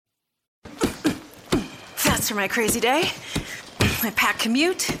That's for my crazy day. My packed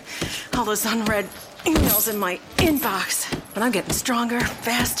commute, all those unread emails in my inbox. But I'm getting stronger,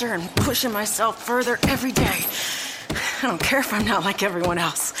 faster, and pushing myself further every day. I don't care if I'm not like everyone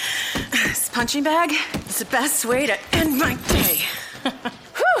else. This punching bag is the best way to end my day.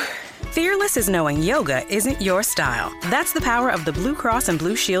 Whew. Fearless is knowing yoga isn't your style. That's the power of the Blue Cross and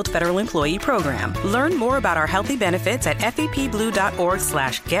Blue Shield Federal Employee Program. Learn more about our healthy benefits at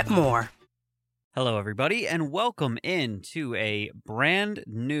fepblue.org/getmore. Hello, everybody, and welcome into a brand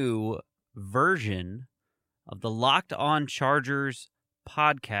new version of the Locked On Chargers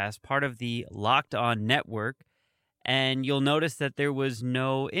podcast, part of the Locked On Network. And you'll notice that there was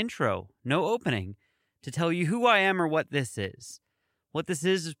no intro, no opening to tell you who I am or what this is. What this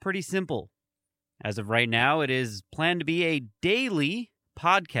is pretty simple. As of right now, it is planned to be a daily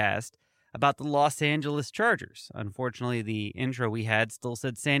podcast about the Los Angeles Chargers. Unfortunately, the intro we had still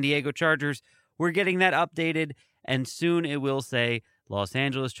said San Diego Chargers. We're getting that updated, and soon it will say Los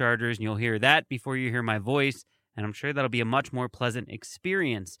Angeles Chargers, and you'll hear that before you hear my voice, and I'm sure that'll be a much more pleasant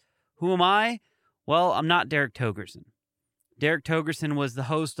experience. Who am I? Well, I'm not Derek Togerson. Derek Togerson was the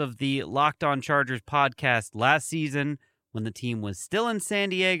host of the Locked On Chargers podcast last season when the team was still in San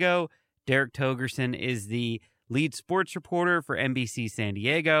Diego. Derek Togerson is the lead sports reporter for NBC San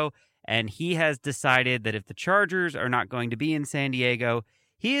Diego, and he has decided that if the Chargers are not going to be in San Diego,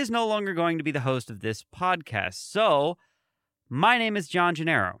 he is no longer going to be the host of this podcast. So, my name is John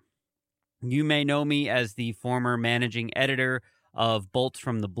Gennaro. You may know me as the former managing editor of Bolts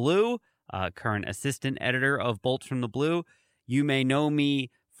from the Blue, current assistant editor of Bolts from the Blue. You may know me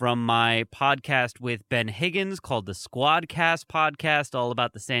from my podcast with Ben Higgins called the Squadcast podcast, all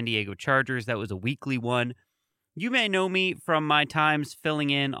about the San Diego Chargers. That was a weekly one. You may know me from my times filling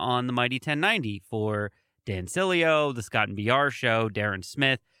in on the Mighty 1090 for Dan Cilio, the Scott and BR Show, Darren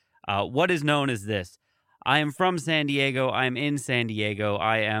Smith. What is known as this? I am from San Diego. I am in San Diego.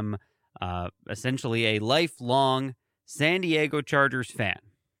 I am essentially a lifelong San Diego Chargers fan.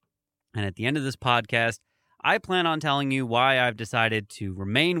 And at the end of this podcast, I plan on telling you why I've decided to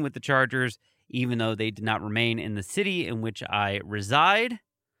remain with the Chargers, even though they did not remain in the city in which I reside.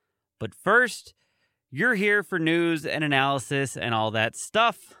 But first, you're here for news and analysis and all that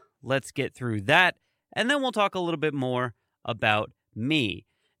stuff. Let's get through that, and then we'll talk a little bit more about me.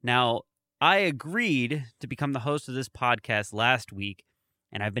 Now, I agreed to become the host of this podcast last week,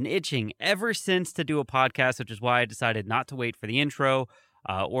 and I've been itching ever since to do a podcast, which is why I decided not to wait for the intro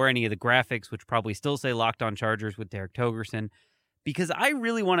or any of the graphics, which probably still say Locked On Chargers with Derek Togerson, because I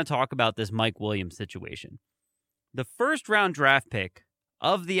really want to talk about this Mike Williams situation. The first-round draft pick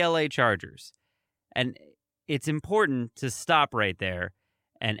of the LA Chargers, and it's important to stop right there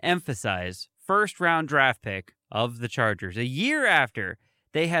and emphasize first-round draft pick of the Chargers, a year after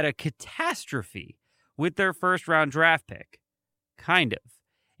they had a catastrophe with their first-round draft pick, kind of,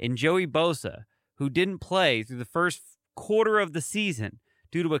 in Joey Bosa, who didn't play through the first quarter of the season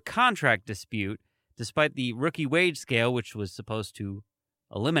due to a contract dispute, despite the rookie wage scale, which was supposed to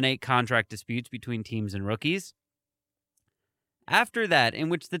eliminate contract disputes between teams and rookies. After that, in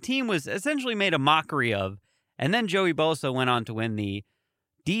which the team was essentially made a mockery of, and then Joey Bosa went on to win the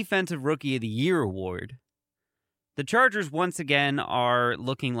Defensive Rookie of the Year award, the Chargers once again are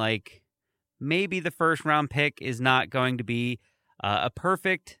looking like maybe the first-round pick is not going to be a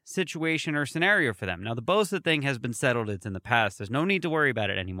perfect situation or scenario for them. Now, the Bosa thing has been settled. It's in the past. There's no need to worry about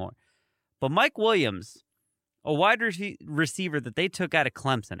it anymore. But Mike Williams, a wide receiver that they took out of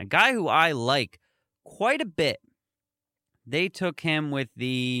Clemson, a guy who I like quite a bit, they took him with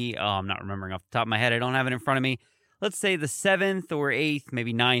the, I'm not remembering off the top of my head. I don't have it in front of me. Let's say the 7th or 8th,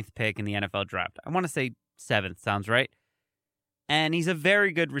 maybe 9th pick in the NFL draft. I want to say 7th, sounds right. And he's a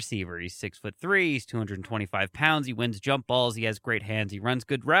very good receiver. He's 6'3", he's 225 pounds, he wins jump balls, he has great hands, he runs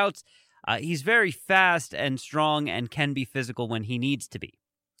good routes. He's very fast and strong and can be physical when he needs to be.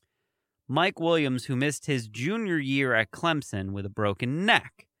 Mike Williams, who missed his junior year at Clemson with a broken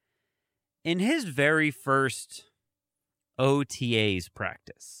neck, in his very first OTAs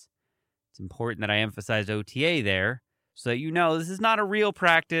practice. It's important that I emphasize OTA there so that you know this is not a real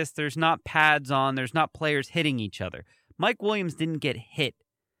practice. There's not pads on. There's not players hitting each other. Mike Williams didn't get hit,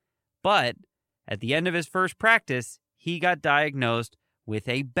 but at the end of his first practice, he got diagnosed with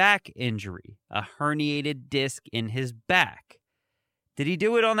a back injury, a herniated disc in his back. Did he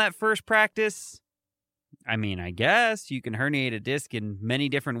do it on that first practice? I mean, I guess you can herniate a disc in many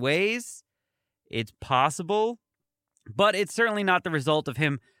different ways. It's possible, but it's certainly not the result of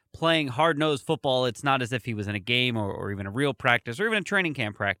him playing hard-nosed football. It's not as if he was in a game or even a real practice or even a training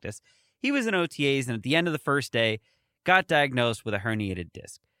camp practice. He was in OTAs, and at the end of the first day, got diagnosed with a herniated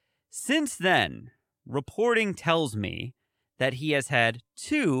disc. Since then, reporting tells me that he has had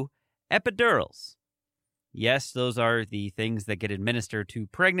 2 epidurals. Yes, those are the things that get administered to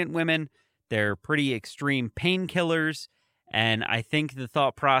pregnant women. They're pretty extreme painkillers, and I think the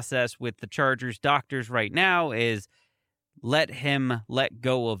thought process with the Chargers doctors right now is let him let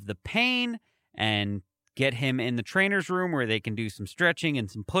go of the pain and get him in the trainer's room where they can do some stretching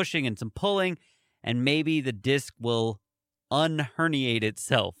and some pushing and some pulling, and maybe the disc will unherniate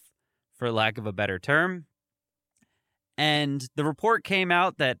itself, for lack of a better term. And the report came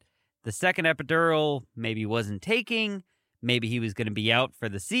out that the second epidural maybe wasn't taking, maybe he was going to be out for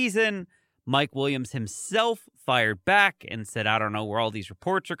the season. Mike Williams himself fired back and said, I don't know where all these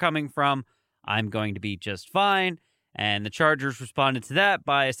reports are coming from. I'm going to be just fine. And the Chargers responded to that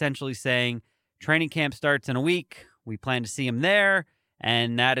by essentially saying, training camp starts in a week. We plan to see him there.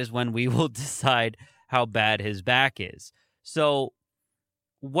 And that is when we will decide how bad his back is. So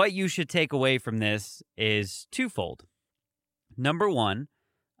what you should take away from this is twofold. Number one,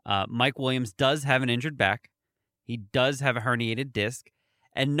 Mike Williams does have an injured back. He does have a herniated disc.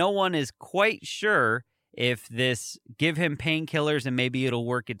 And no one is quite sure if this give him painkillers and maybe it'll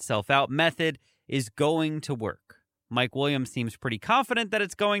work itself out method is going to work. Mike Williams seems pretty confident that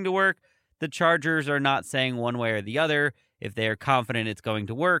it's going to work. The Chargers are not saying one way or the other. If they are confident it's going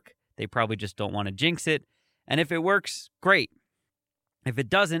to work, they probably just don't want to jinx it. And if it works, great. If it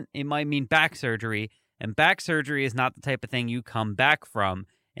doesn't, it might mean back surgery. And back surgery is not the type of thing you come back from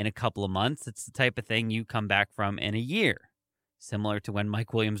in a couple of months. It's the type of thing you come back from in a year. Similar to when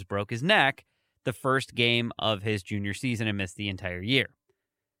Mike Williams broke his neck the first game of his junior season and missed the entire year.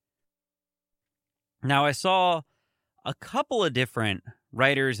 Now, I saw a couple of different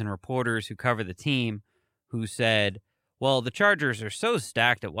writers and reporters who cover the team who said, well, the Chargers are so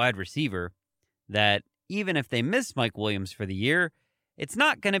stacked at wide receiver that even if they miss Mike Williams for the year, it's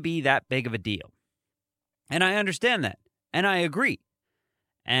not going to be that big of a deal. And I understand that, and I agree.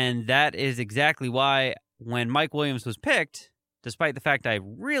 And that is exactly why when Mike Williams was picked, despite the fact I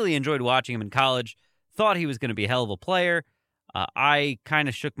really enjoyed watching him in college, thought he was going to be a hell of a player, I kind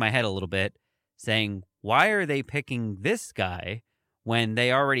of shook my head a little bit, saying, why are they picking this guy when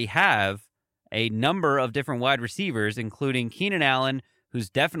they already have a number of different wide receivers, including Keenan Allen, who's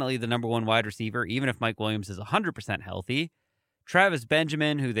definitely the number one wide receiver, even if Mike Williams is 100% healthy, Travis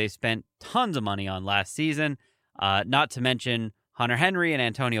Benjamin, who they spent tons of money on last season, not to mention Hunter Henry and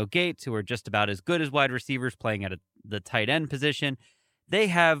Antonio Gates, who are just about as good as wide receivers playing at the tight end position. They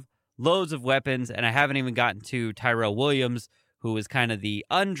have loads of weapons, and I haven't even gotten to Tyrell Williams, who is kind of the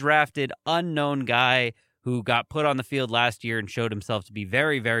undrafted, unknown guy who got put on the field last year and showed himself to be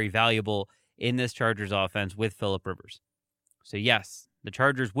very, very valuable in this Chargers offense with Phillip Rivers. So yes, the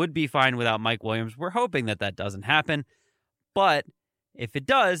Chargers would be fine without Mike Williams. We're hoping that that doesn't happen, but if it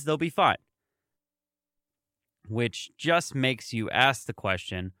does, they'll be fine. Which just makes you ask the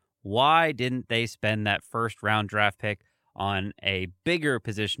question, why didn't they spend that first-round draft pick on a bigger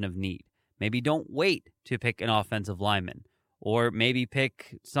position of need? Maybe don't wait to pick an offensive lineman. Or maybe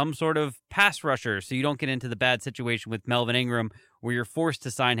pick some sort of pass rusher so you don't get into the bad situation with Melvin Ingram where you're forced to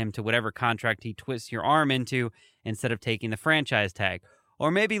sign him to whatever contract he twists your arm into instead of taking the franchise tag.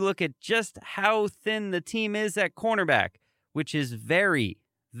 Or maybe look at just how thin the team is at cornerback, which is very,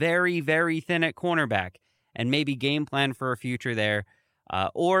 very, very thin at cornerback, and maybe game plan for a future there.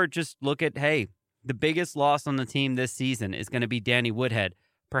 Or just look at, hey, the biggest loss on the team this season is going to be Danny Woodhead.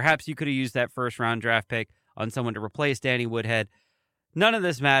 Perhaps you could have used that first-round draft pick on someone to replace Danny Woodhead. None of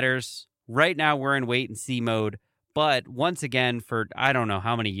this matters. Right now, we're in wait-and-see mode. But once again, for I don't know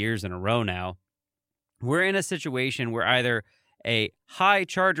how many years in a row now, we're in a situation where either a high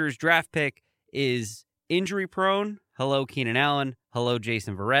Chargers draft pick is injury-prone, hello Keenan Allen, hello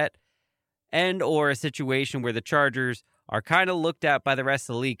Jason Verrett, and or a situation where the Chargers are kind of looked at by the rest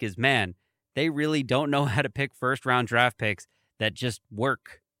of the league as, man, they really don't know how to pick first-round draft picks that just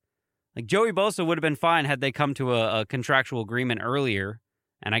work. Like, Joey Bosa would have been fine had they come to a contractual agreement earlier,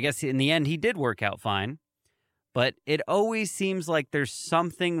 and I guess in the end he did work out fine. But it always seems like there's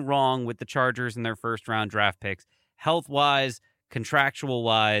something wrong with the Chargers and their first-round draft picks, health-wise,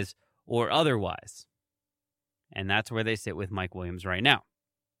 contractual-wise, or otherwise. And that's where they sit with Mike Williams right now.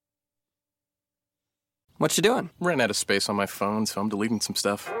 What you doing? Ran out of space on my phone, so I'm deleting some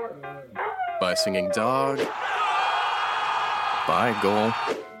stuff. Bye, singing dog. Bye, goal.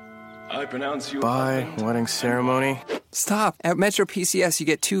 I pronounce you. Bye, wedding ceremony. Stop. At Metro PCS, you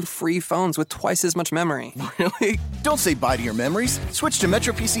get 2 free phones with twice as much memory. Really? Don't say bye to your memories. Switch to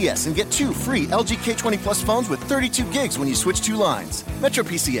Metro PCS and get 2 free LG K20 Plus phones with 32 gigs when you switch 2 lines. Metro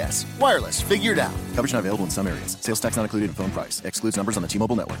PCS. Wireless. Figured out. Coverage not available in some areas. Sales tax not included in phone price. Excludes numbers on the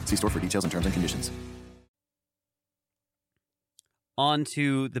T-Mobile network. See store for details and terms and conditions. On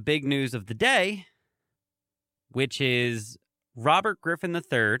to the big news of the day, which is Robert Griffin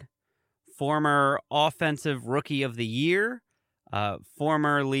III, former Offensive Rookie of the Year,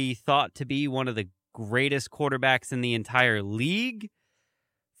 formerly thought to be one of the greatest quarterbacks in the entire league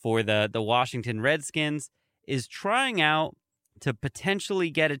for the Washington Redskins, is trying out to potentially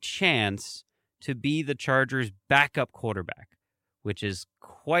get a chance to be the Chargers' backup quarterback, which is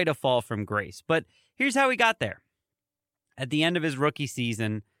quite a fall from grace. But here's how he got there. At the end of his rookie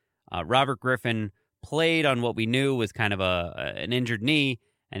season, Robert Griffin played on what we knew was kind of an injured knee,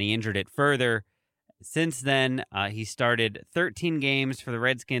 and he injured it further. Since then, he started 13 games for the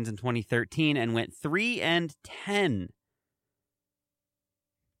Redskins in 2013 and went 3-10,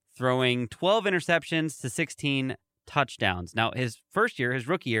 throwing 12 interceptions to 16 touchdowns. Now, his first year, his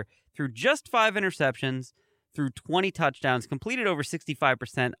rookie year, threw just 5 interceptions, threw 20 touchdowns, completed over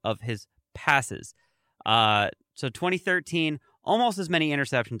 65% of his passes. So 2013, almost as many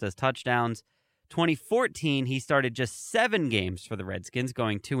interceptions as touchdowns. 2014, he started just 7 games for the Redskins,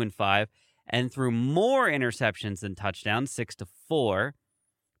 going 2-5, and threw more interceptions than touchdowns, 6-4,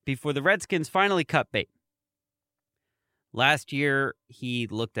 before the Redskins finally cut bait. Last year, he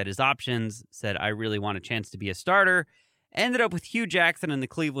looked at his options, said, I really want a chance to be a starter, ended up with Hugh Jackson and the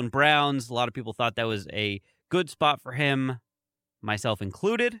Cleveland Browns. A lot of people thought that was a good spot for him, myself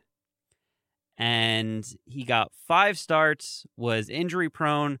included. And he got 5 starts, was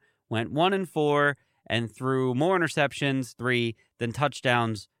injury-prone, went 1-4, and threw more interceptions, 3, than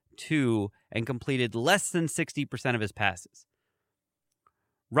touchdowns, 2, and completed less than 60% of his passes.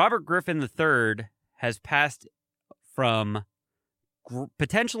 Robert Griffin III has passed from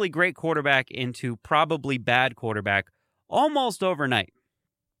potentially great quarterback into probably bad quarterback almost overnight.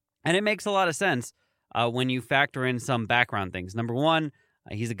 And it makes a lot of sense when you factor in some background things. Number one,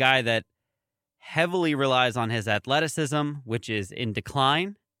 he's a guy that heavily relies on his athleticism, which is in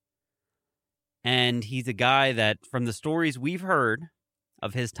decline. And he's a guy that, from the stories we've heard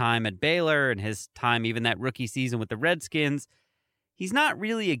of his time at Baylor and his time even that rookie season with the Redskins, he's not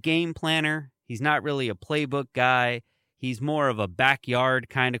really a game planner. He's not really a playbook guy. He's more of a backyard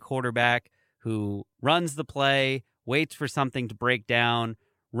kind of quarterback who runs the play, waits for something to break down,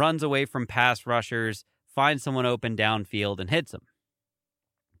 runs away from pass rushers, finds someone open downfield, and hits them.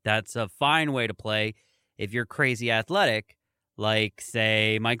 That's a fine way to play if you're crazy athletic, like,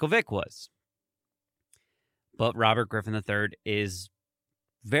 say, Michael Vick was. But Robert Griffin III is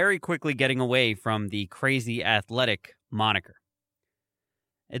very quickly getting away from the crazy athletic moniker.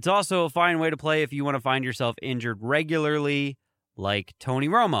 It's also a fine way to play if you want to find yourself injured regularly, like Tony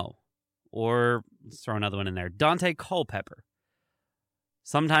Romo, or let's throw another one in there, Dante Culpepper.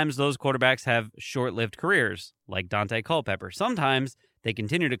 Sometimes those quarterbacks have short-lived careers, like Dante Culpepper. Sometimes they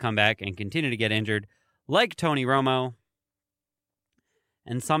continue to come back and continue to get injured, like Tony Romo.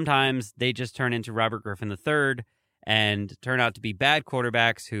 And sometimes they just turn into Robert Griffin III and turn out to be bad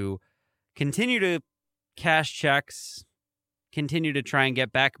quarterbacks who continue to cash checks, continue to try and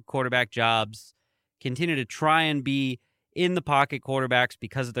get backup quarterback jobs, continue to try and be in the pocket quarterbacks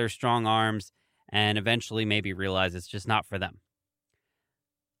because of their strong arms, and eventually maybe realize it's just not for them.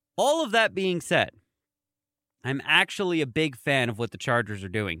 All of that being said, I'm actually a big fan of what the Chargers are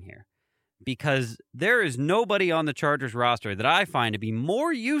doing here, because there is nobody on the Chargers roster that I find to be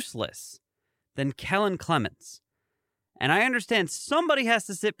more useless than Kellen Clemens. And I understand somebody has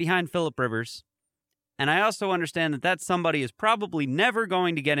to sit behind Phillip Rivers, and I also understand that that somebody is probably never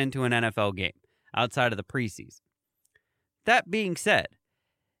going to get into an NFL game outside of the preseason. That being said,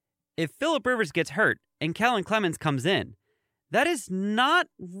 if Phillip Rivers gets hurt and Kellen Clemens comes in, that is not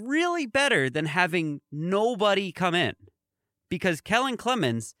really better than having nobody come in, because Kellen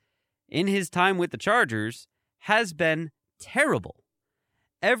Clemens, in his time with the Chargers, has been terrible.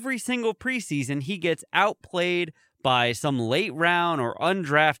 Every single preseason, he gets outplayed by some late round or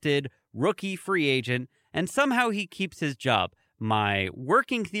undrafted rookie free agent, and somehow he keeps his job. My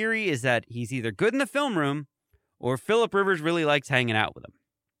working theory is that he's either good in the film room or Phillip Rivers really likes hanging out with him.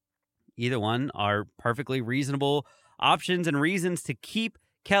 Either one are perfectly reasonable options and reasons to keep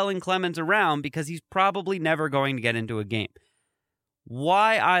Kellen Clemens around, because he's probably never going to get into a game.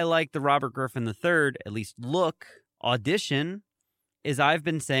 Why I like the Robert Griffin III, at least audition, is I've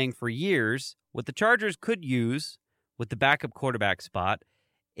been saying for years, what the Chargers could use with the backup quarterback spot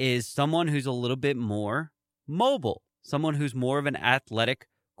is someone who's a little bit more mobile, someone who's more of an athletic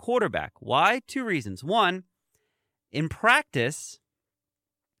quarterback. Why? 2 reasons. One, in practice,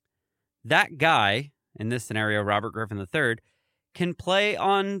 that guy, in this scenario, Robert Griffin III, can play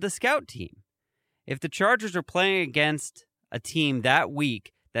on the scout team. If the Chargers are playing against a team that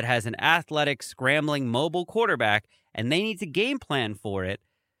week that has an athletic, scrambling, mobile quarterback, and they need to game plan for it,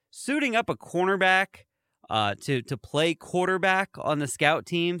 suiting up a cornerback to play quarterback on the scout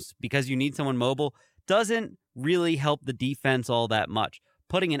teams because you need someone mobile doesn't really help the defense all that much.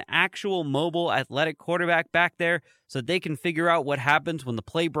 Putting an actual mobile athletic quarterback back there so they can figure out what happens when the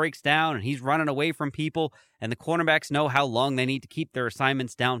play breaks down and he's running away from people and the cornerbacks know how long they need to keep their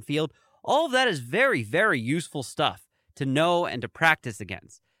assignments downfield. All of that is very, very useful stuff to know and to practice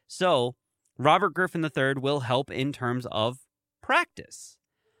against. So Robert Griffin III will help in terms of practice.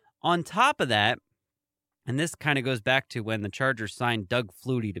 On top of that, and this kind of goes back to when the Chargers signed Doug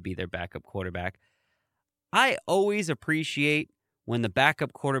Flutie to be their backup quarterback, I always appreciate when the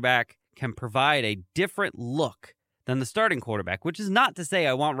backup quarterback can provide a different look than the starting quarterback, which is not to say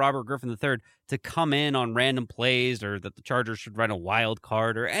I want Robert Griffin III to come in on random plays or that the Chargers should run a wild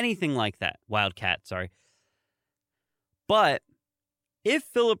card or anything like that. Wildcat, sorry. But if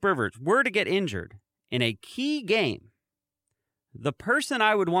Phillip Rivers were to get injured in a key game, the person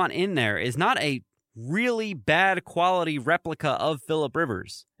I would want in there is not a really bad quality replica of Phillip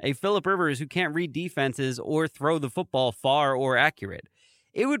Rivers, a Phillip Rivers who can't read defenses or throw the football far or accurate.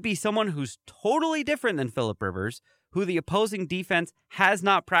 It would be someone who's totally different than Phillip Rivers, who the opposing defense has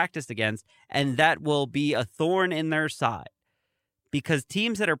not practiced against, and that will be a thorn in their side. Because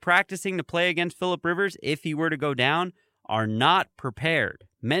teams that are practicing to play against Phillip Rivers, if he were to go down, are not prepared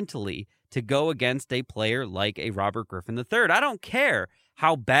mentally to go against a player like a Robert Griffin III. I don't care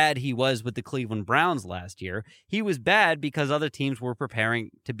how bad he was with the Cleveland Browns last year. He was bad because other teams were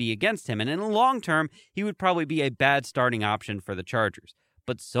preparing to be against him. And in the long term, he would probably be a bad starting option for the Chargers.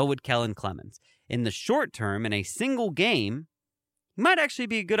 But so would Kellen Clemens. In the short term, in a single game, he might actually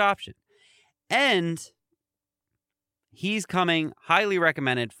be a good option. And he's coming highly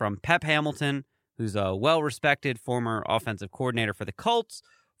recommended from Pep Hamilton, who's a well-respected former offensive coordinator for the Colts,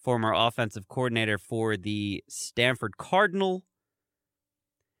 former offensive coordinator for the Stanford Cardinal.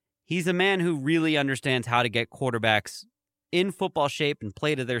 He's a man who really understands how to get quarterbacks in football shape and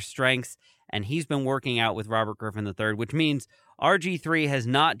play to their strengths, and he's been working out with Robert Griffin III, which means RG3 has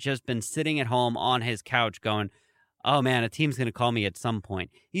not just been sitting at home on his couch going, oh man, a team's going to call me at some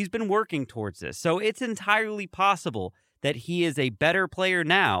point. He's been working towards this. So it's entirely possible that he is a better player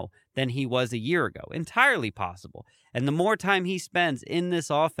now than he was a year ago. Entirely possible. And the more time he spends in this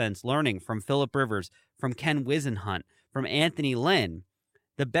offense learning from Phillip Rivers, from Ken Wisenhunt, from Anthony Lynn,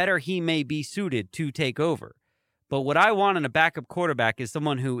 the better he may be suited to take over. But what I want in a backup quarterback is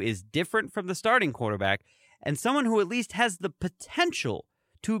someone who is different from the starting quarterback and someone who at least has the potential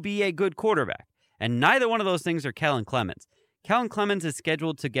to be a good quarterback. And neither one of those things are Kellen Clemens. Kellen Clemens is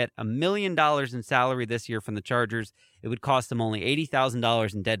scheduled to get $1 million in salary this year from the Chargers. It would cost them only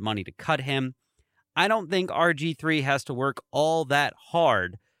 $80,000 in dead money to cut him. I don't think RG3 has to work all that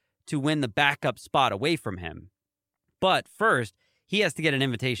hard to win the backup spot away from him. But first, he has to get an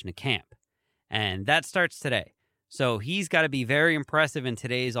invitation to camp. And that starts today. So he's got to be very impressive in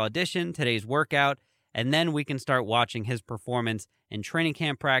today's audition, today's workout, and then we can start watching his performance in training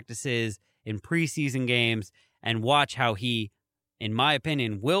camp practices, in preseason games, and watch how he, in my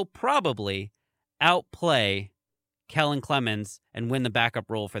opinion, will probably outplay Kellen Clemens and win the backup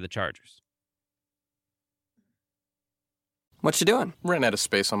role for the Chargers. What you doing? Ran out of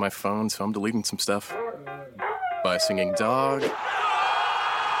space on my phone, so I'm deleting some stuff. By singing dog.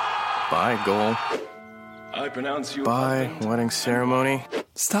 By goal. I pronounce you. By wedding ceremony.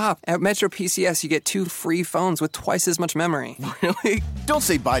 Stop. At Metro PCS, you get 2 free phones with twice as much memory. Really? Don't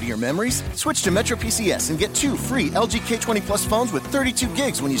say bye to your memories. Switch to Metro PCS and get 2 free LG K20 Plus phones with 32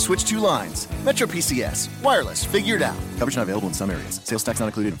 gigs when you switch 2 lines. Metro PCS. Wireless. Figured out. Coverage not available in some areas. Sales tax not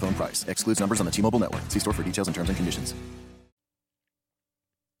included in phone price. Excludes numbers on the T-Mobile network. See store for details and terms and conditions.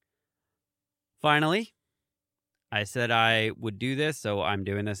 Finally, I said I would do this, so I'm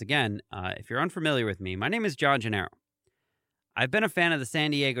doing this again. If you're unfamiliar with me, my name is John Gennaro. I've been a fan of the San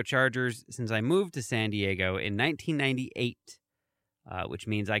Diego Chargers since I moved to San Diego in 1998, which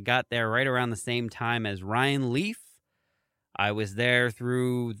means I got there right around the same time as Ryan Leaf. I was there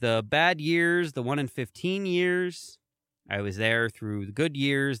through the bad years, the 1-15 years. I was there through the good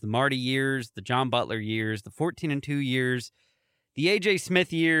years, the Marty years, the John Butler years, the 14-2 years, the A.J.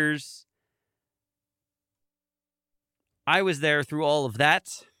 Smith years. I was there through all of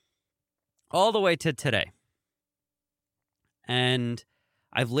that, all the way to today. And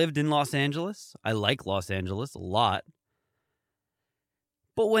I've lived in Los Angeles. I like Los Angeles a lot.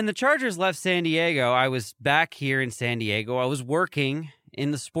 But when the Chargers left San Diego, I was back here in San Diego. I was working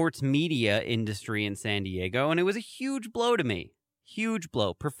in the sports media industry in San Diego, and it was a huge blow to me. Huge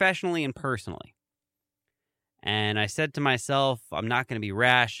blow, professionally and personally. And I said to myself, I'm not going to be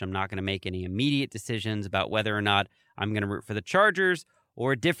rash. I'm not going to make any immediate decisions about whether or not I'm going to root for the Chargers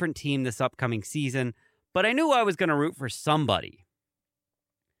or a different team this upcoming season. But I knew I was going to root for somebody.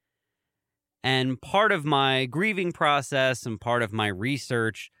 And part of my grieving process and part of my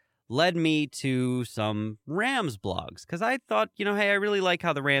research led me to some Rams blogs. Because I thought, hey, I really like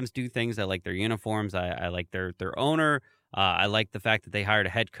how the Rams do things. I like their uniforms. I like their owner. I like the fact that they hired a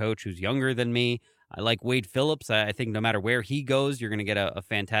head coach who's younger than me. I like Wade Phillips. I think no matter where he goes, you're going to get a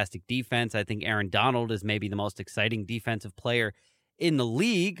fantastic defense. I think Aaron Donald is maybe the most exciting defensive player in the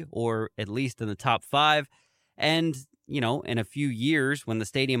league, or at least in the top 5. And, in a few years, when the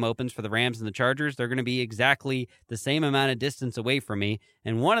stadium opens for the Rams and the Chargers, they're going to be exactly the same amount of distance away from me.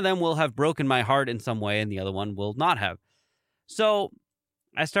 And one of them will have broken my heart in some way, and the other one will not have. So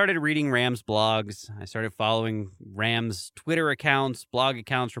I started reading Rams blogs. I started following Rams Twitter accounts, blog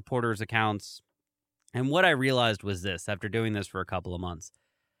accounts, reporters' accounts. And what I realized was this, after doing this for a couple of months.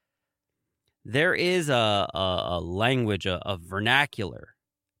 There is a language, a vernacular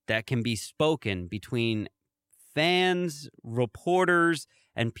that can be spoken between fans, reporters,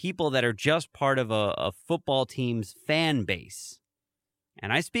 and people that are just part of a football team's fan base.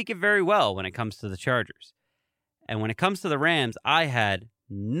 And I speak it very well when it comes to the Chargers. And when it comes to the Rams, I had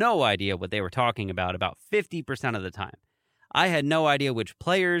no idea what they were talking about 50% of the time. I had no idea which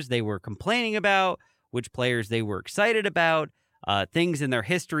players they were complaining about, which players they were excited about, things in their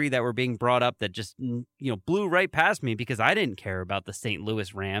history that were being brought up that just, blew right past me because I didn't care about the St.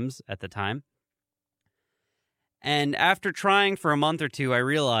 Louis Rams at the time. And after trying for a month or two, I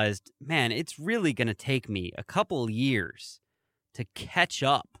realized, man, it's really going to take me a couple years to catch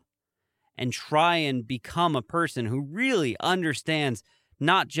up and try and become a person who really understands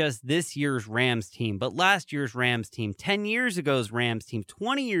not just this year's Rams team, but last year's Rams team, 10 years ago's Rams team,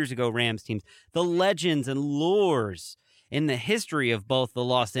 20 years ago Rams teams, the legends and lures in the history of both the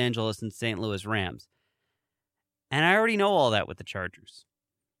Los Angeles and St. Louis Rams. And I already know all that with the Chargers.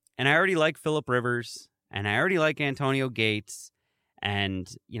 And I already like Phillip Rivers, and I already like Antonio Gates.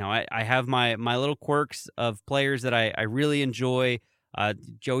 And, I have my little quirks of players that I really enjoy.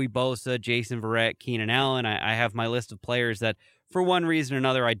 Joey Bosa, Jason Verrett, Keenan Allen. I have my list of players that, for one reason or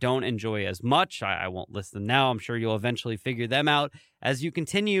another, I don't enjoy as much. I won't list them now. I'm sure you'll eventually figure them out as you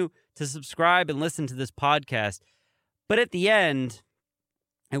continue to subscribe and listen to this podcast. But at the end,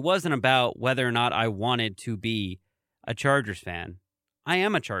 it wasn't about whether or not I wanted to be a Chargers fan. I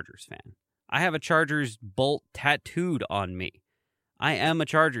am a Chargers fan. I have a Chargers bolt tattooed on me. I am a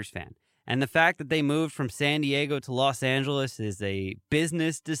Chargers fan. And the fact that they moved from San Diego to Los Angeles is a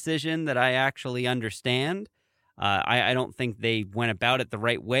business decision that I actually understand. I don't think they went about it the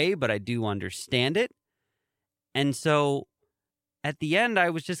right way, but I do understand it. And so at the end,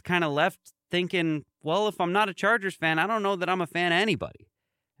 I was just kind of left thinking, well, if I'm not a Chargers fan, I don't know that I'm a fan of anybody.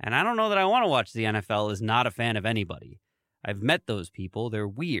 And I don't know that I want to watch the NFL as not a fan of anybody. I've met those people. They're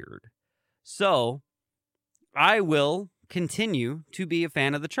weird. So I will continue to be a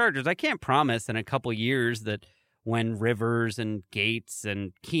fan of the Chargers. I can't promise in a couple years that when Rivers and Gates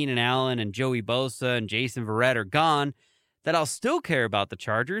and Keenan Allen and Joey Bosa and Jason Verrett are gone, that I'll still care about the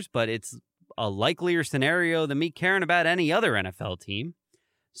Chargers, but it's a likelier scenario than me caring about any other NFL team.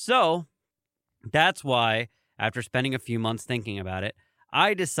 So that's why, after spending a few months thinking about it,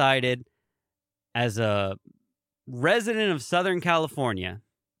 I decided, as a resident of Southern California,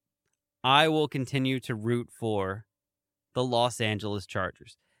 I will continue to root for the Los Angeles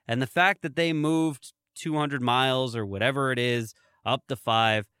Chargers. And the fact that they moved 200 miles or whatever it is up to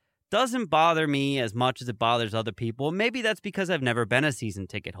 5 doesn't bother me as much as it bothers other people. Maybe that's because I've never been a season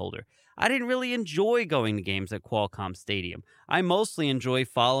ticket holder. I didn't really enjoy going to games at Qualcomm Stadium. I mostly enjoy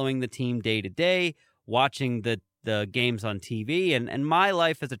following the team day to day, watching the games on TV, and my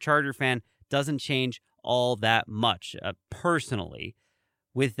life as a Charger fan doesn't change all that much personally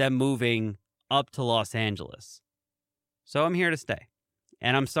with them moving up to Los Angeles. So I'm here to stay.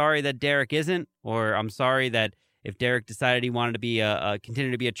 And I'm sorry that Derek isn't, or I'm sorry that if Derek decided he wanted to be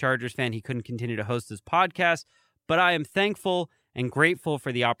continue to be a Chargers fan, he couldn't continue to host this podcast. But I am thankful and grateful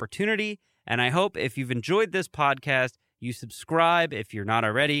for the opportunity. And I hope if you've enjoyed this podcast, you subscribe, if you're not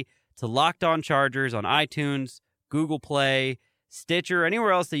already, to Locked On Chargers on iTunes, Google Play, Stitcher,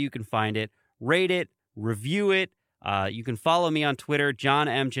 anywhere else that you can find it. Rate it, review it. You can follow me on Twitter, John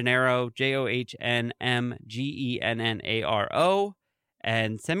M. Gennaro, JohnMGennaro.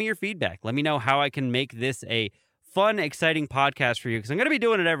 and send me your feedback. Let me know how I can make this a fun, exciting podcast for you, because I'm going to be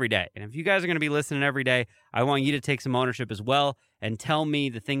doing it every day. And if you guys are going to be listening every day, I want you to take some ownership as well and tell me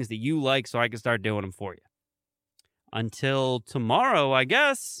the things that you like so I can start doing them for you. Until tomorrow, I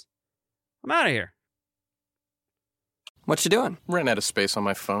guess, I'm out of here. What you doing? Ran out of space on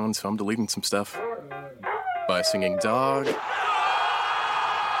my phone, so I'm deleting some stuff. By singing dog.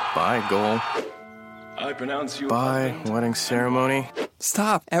 By goal. I pronounce you. By wedding ceremony.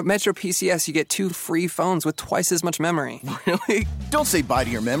 Stop. At Metro PCS, you get 2 free phones with twice as much memory. Really? Don't say bye to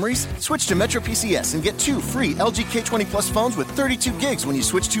your memories. Switch to Metro PCS and get 2 free LG K20 Plus phones with 32 gigs when you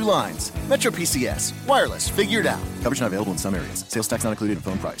switch 2 lines. Metro PCS. Wireless. Figured out. Coverage not available in some areas. Sales tax not included in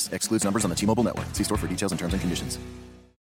phone price. Excludes numbers on the T-Mobile network. See store for details and terms and conditions.